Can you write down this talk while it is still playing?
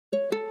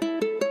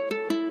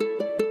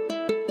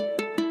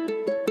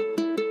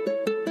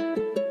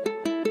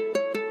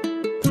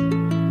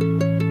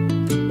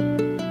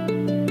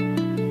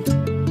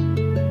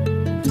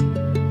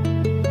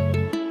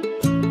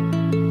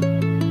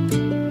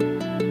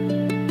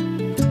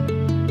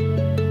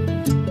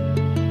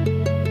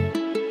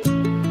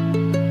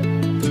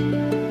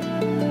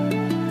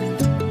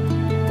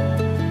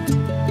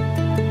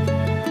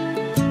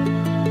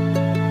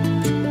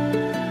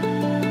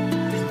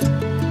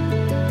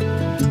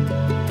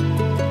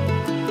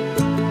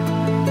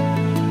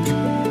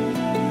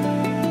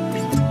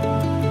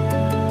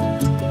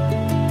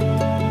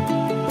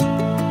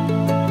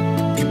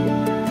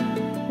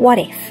What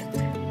if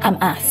I'm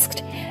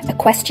asked a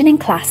question in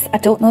class, I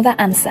don't know the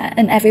answer,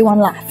 and everyone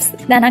laughs.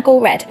 Then I go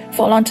red,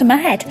 fall onto my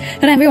head,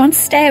 and everyone's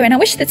staring. I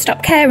wish they'd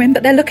stop caring,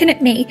 but they're looking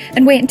at me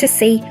and waiting to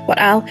see what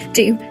I'll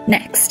do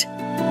next.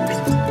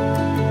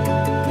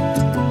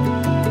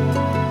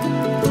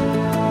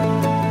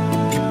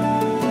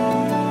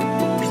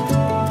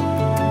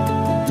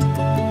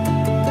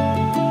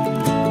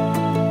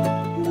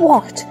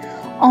 What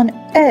on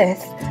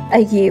earth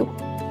are you?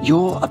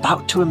 You're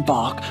about to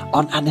embark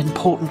on an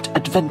important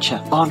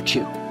adventure, aren't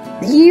you?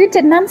 You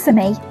didn't answer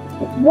me.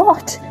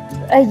 What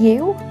are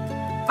you?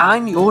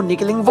 I'm your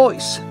niggling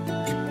voice.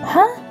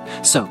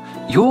 Huh? So,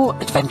 your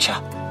adventure,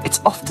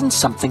 it's often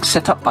something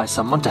set up by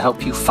someone to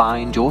help you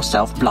find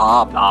yourself,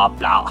 blah, blah,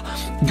 blah.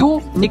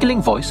 Your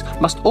niggling voice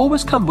must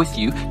always come with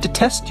you to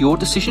test your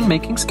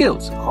decision-making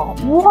skills. Oh,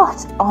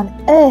 what on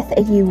earth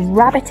are you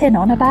rabbiting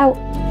on about?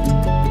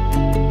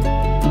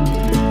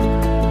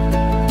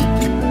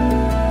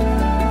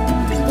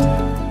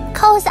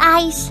 Close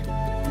eyes.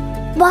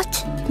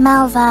 What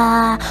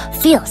Melva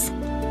feels?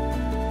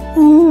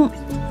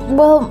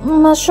 Well,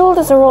 my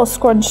shoulders are all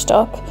scrunched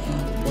up,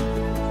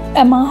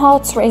 and my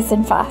heart's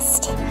racing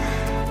fast.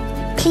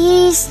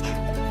 Please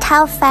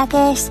tell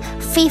Fergus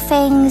 3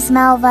 things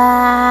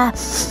Melva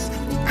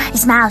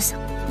smells.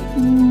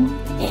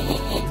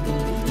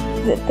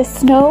 The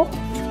snow,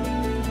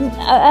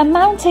 a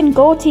mountain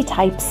goaty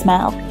type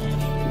smell,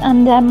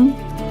 and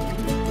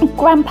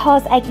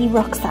Grandpa's eggy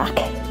rucksack.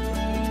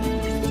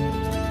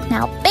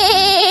 Now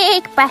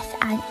big breath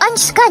and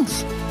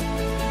unscrunch.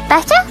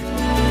 Better?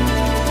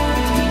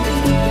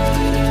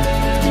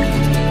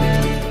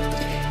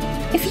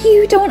 If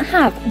you don't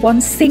have one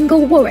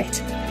single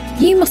worrit,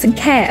 you mustn't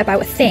care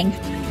about a thing.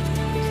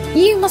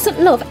 You mustn't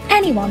love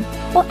anyone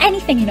or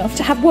anything enough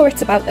to have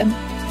worrits about them.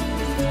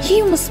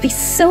 You must be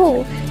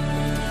so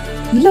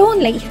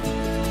lonely.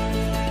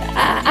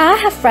 I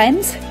have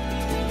friends.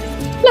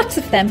 Lots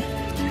of them.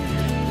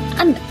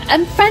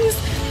 And friends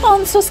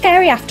aren't so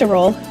scary after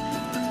all.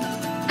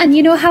 And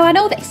you know how I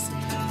know this?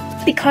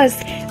 Because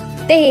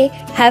they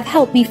have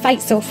helped me fight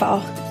so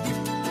far.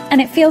 And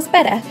it feels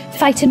better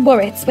fighting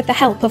worrits with the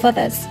help of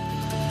others.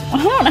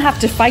 I don't have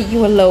to fight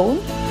you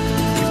alone.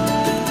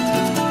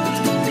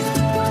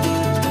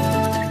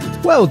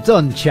 Well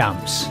done,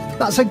 champs.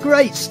 That's a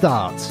great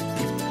start.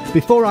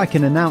 Before I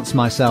can announce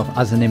myself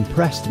as an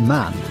impressed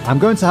man, I'm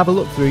going to have a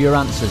look through your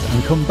answers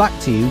and come back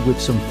to you with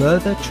some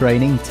further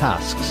training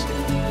tasks.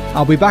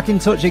 I'll be back in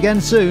touch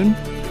again soon.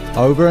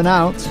 Over and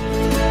out.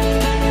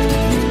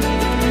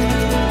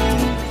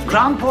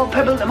 Grandpa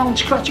Pebble, the Mount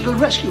Scratchical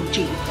Rescue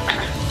Team.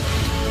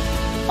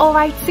 All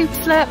right, soup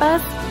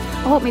slurpers.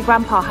 I hope my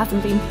grandpa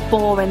hasn't been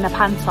boring the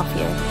pants off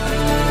you.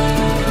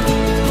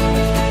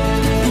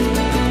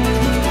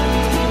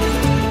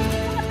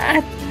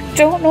 I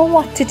don't know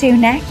what to do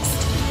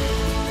next.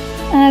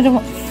 And I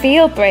don't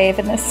feel brave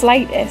in the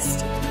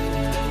slightest.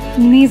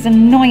 And these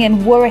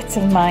annoying worrits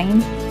of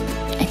mine.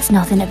 It's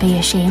nothing to be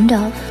ashamed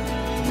of.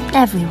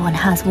 Everyone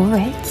has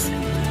worrits.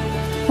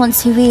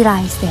 Once you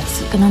realise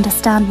this, you can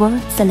understand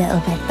worrits a little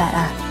bit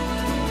better.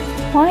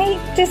 Why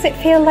does it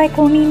feel like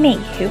only me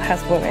who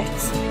has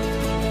worrits?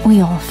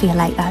 We all feel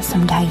like that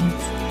sometimes.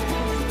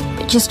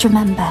 But just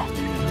remember,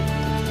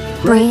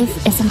 brave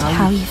isn't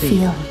how you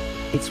feel.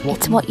 It's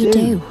what you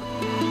do.